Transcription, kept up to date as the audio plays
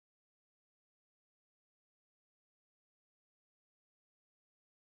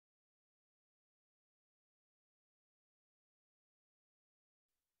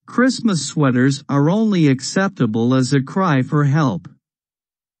Christmas sweaters are only acceptable as a cry for help.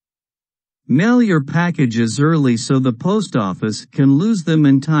 Mail your packages early so the post office can lose them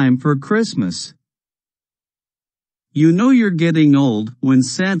in time for Christmas. You know you're getting old when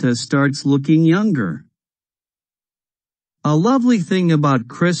Santa starts looking younger. A lovely thing about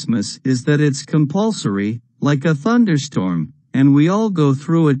Christmas is that it's compulsory, like a thunderstorm, and we all go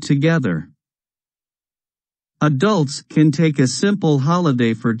through it together. Adults can take a simple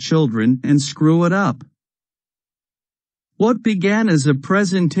holiday for children and screw it up. What began as a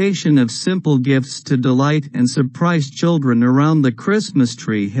presentation of simple gifts to delight and surprise children around the Christmas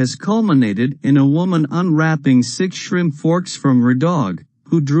tree has culminated in a woman unwrapping 6 shrimp forks from her dog,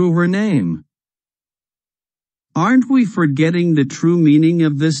 who drew her name. Aren't we forgetting the true meaning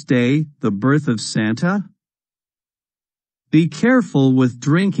of this day, the birth of Santa? Be careful with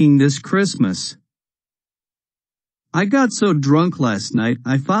drinking this Christmas. I got so drunk last night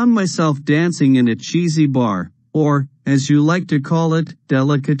I found myself dancing in a cheesy bar, or, as you like to call it,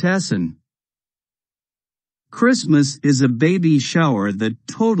 delicatessen. Christmas is a baby shower that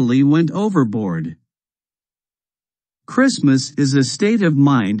totally went overboard. Christmas is a state of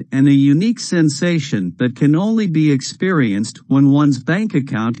mind and a unique sensation that can only be experienced when one's bank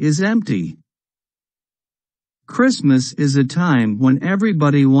account is empty. Christmas is a time when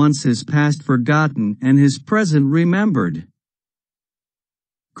everybody wants his past forgotten and his present remembered.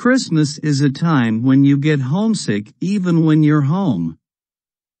 Christmas is a time when you get homesick even when you're home.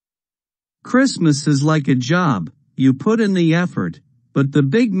 Christmas is like a job, you put in the effort, but the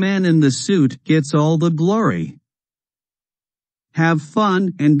big man in the suit gets all the glory. Have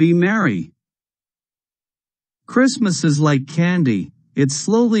fun and be merry. Christmas is like candy, it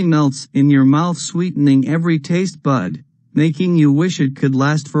slowly melts in your mouth, sweetening every taste bud, making you wish it could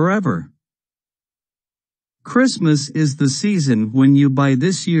last forever. Christmas is the season when you buy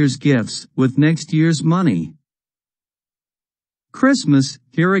this year's gifts with next year's money. Christmas,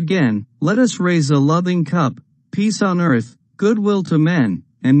 here again, let us raise a loving cup, peace on earth, goodwill to men,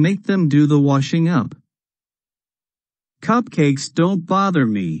 and make them do the washing up. Cupcakes don't bother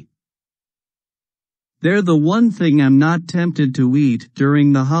me. They're the one thing I'm not tempted to eat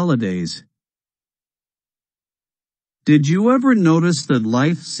during the holidays. Did you ever notice that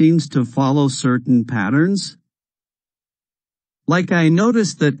life seems to follow certain patterns? Like I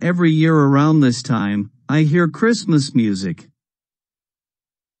noticed that every year around this time, I hear Christmas music.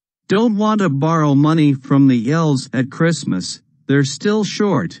 Don't want to borrow money from the elves at Christmas, they're still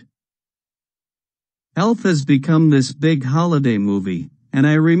short. Elf has become this big holiday movie, and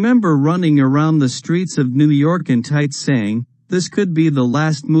I remember running around the streets of New York in tights saying, this could be the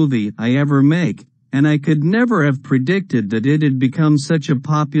last movie I ever make, and I could never have predicted that it'd become such a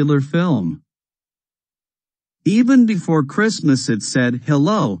popular film. Even before Christmas it said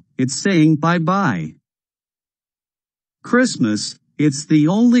hello, it's saying bye-bye. Christmas, it's the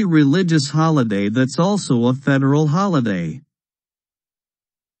only religious holiday that's also a federal holiday.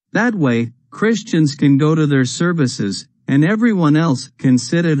 That way, Christians can go to their services, and everyone else can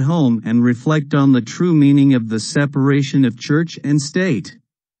sit at home and reflect on the true meaning of the separation of church and state.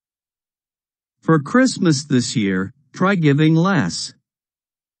 For Christmas this year, try giving less.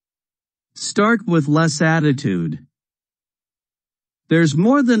 Start with less attitude. There's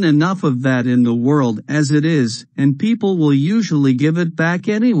more than enough of that in the world as it is, and people will usually give it back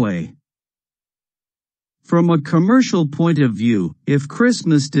anyway. From a commercial point of view, if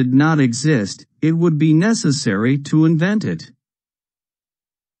Christmas did not exist, it would be necessary to invent it.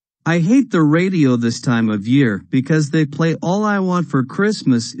 I hate the radio this time of year because they play All I Want for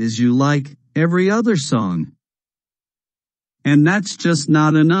Christmas Is You like every other song. And that's just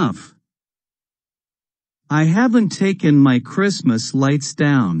not enough. I haven't taken my Christmas lights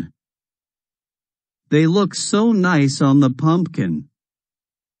down. They look so nice on the pumpkin.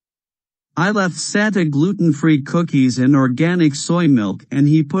 I left Santa gluten-free cookies and organic soy milk, and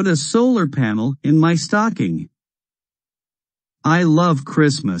he put a solar panel in my stocking. I love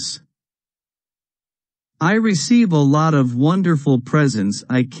Christmas. I receive a lot of wonderful presents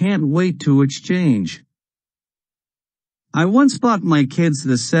I can't wait to exchange. I once bought my kids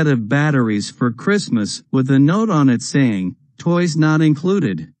the set of batteries for Christmas with a note on it saying, "Toys not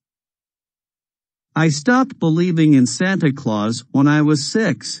included." I stopped believing in Santa Claus when I was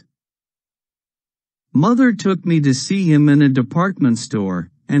 6. Mother took me to see him in a department store,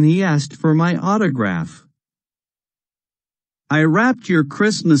 and he asked for my autograph. I wrapped your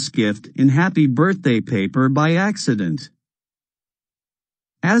Christmas gift in happy birthday paper by accident.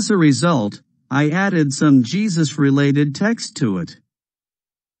 As a result, I added some Jesus-related text to it.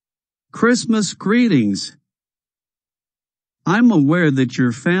 Christmas greetings. I'm aware that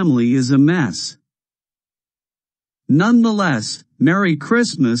your family is a mess. Nonetheless, Merry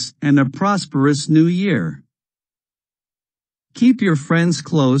Christmas and a prosperous New Year. Keep your friends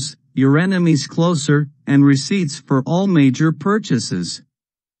close, your enemies closer, and receipts for all major purchases.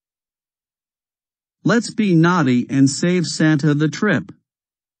 Let's be naughty and save Santa the trip.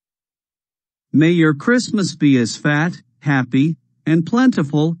 May your Christmas be as fat, happy, and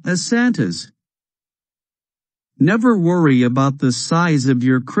plentiful as Santa's. Never worry about the size of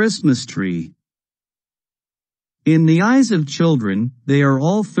your Christmas tree. In the eyes of children, they are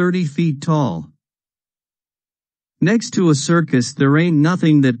all 30 feet tall. Next to a circus, there ain't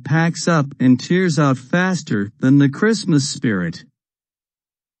nothing that packs up and tears out faster than the Christmas spirit.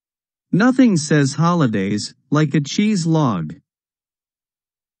 Nothing says holidays like a cheese log.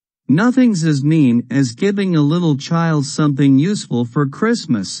 Nothing's as mean as giving a little child something useful for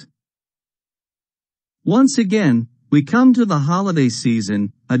Christmas. Once again, we come to the holiday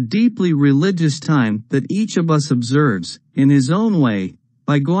season, a deeply religious time that each of us observes, in his own way,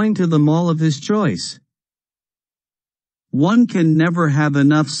 by going to the mall of his choice. One can never have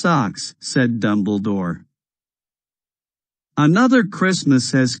enough socks, said Dumbledore. Another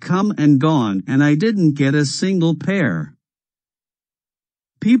Christmas has come and gone and I didn't get a single pair.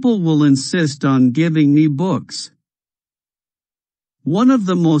 People will insist on giving me books. One of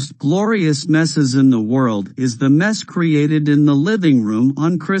the most glorious messes in the world is the mess created in the living room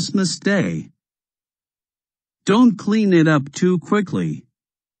on Christmas Day. Don't clean it up too quickly.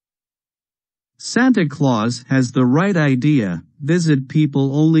 Santa Claus has the right idea, visit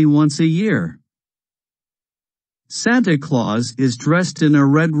people only once a year. Santa Claus is dressed in a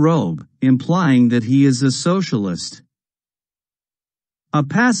red robe, implying that he is a socialist. A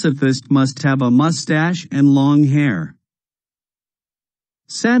pacifist must have a mustache and long hair.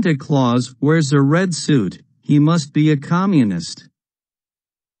 Santa Claus wears a red suit, he must be a communist.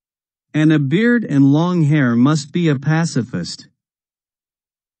 And a beard and long hair must be a pacifist.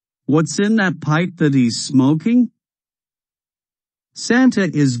 What's in that pipe that he's smoking? Santa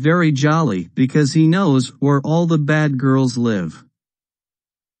is very jolly because he knows where all the bad girls live.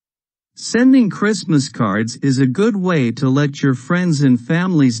 Sending Christmas cards is a good way to let your friends and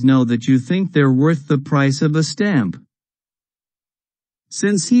families know that you think they're worth the price of a stamp.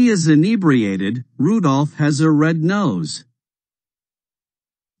 Since he is inebriated, Rudolph has a red nose.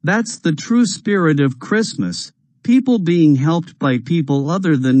 That's the true spirit of Christmas, people being helped by people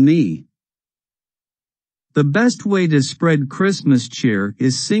other than me. The best way to spread Christmas cheer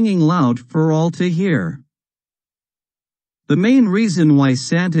is singing loud for all to hear. The main reason why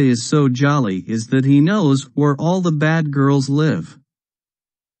Santa is so jolly is that he knows where all the bad girls live.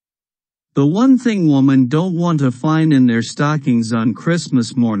 The one thing women don't want to find in their stockings on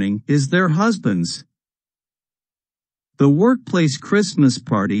Christmas morning is their husbands. The workplace Christmas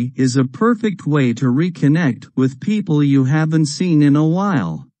party is a perfect way to reconnect with people you haven't seen in a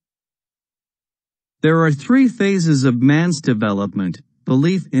while. There are 3 phases of man's development: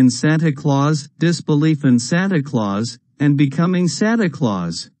 belief in Santa Claus, disbelief in Santa Claus, and becoming Santa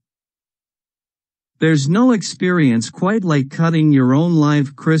Claus. There's no experience quite like cutting your own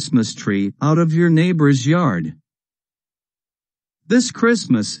live Christmas tree out of your neighbor's yard. This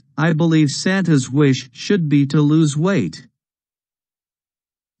Christmas, I believe Santa's wish should be to lose weight.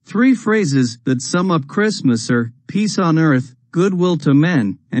 3 phrases that sum up Christmas are peace on earth, goodwill to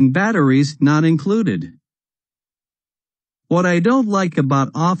men, and batteries not included. What I don't like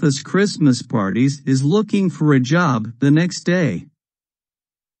about office Christmas parties is looking for a job the next day.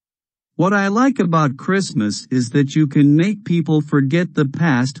 What I like about Christmas is that you can make people forget the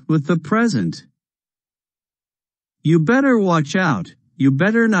past with the present. You better watch out, you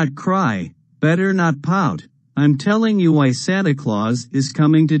better not cry, better not pout, I'm telling you why Santa Claus is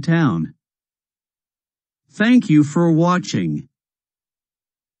coming to town. Thank you for watching.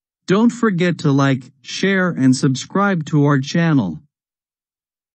 Don't forget to like, share and subscribe to our channel.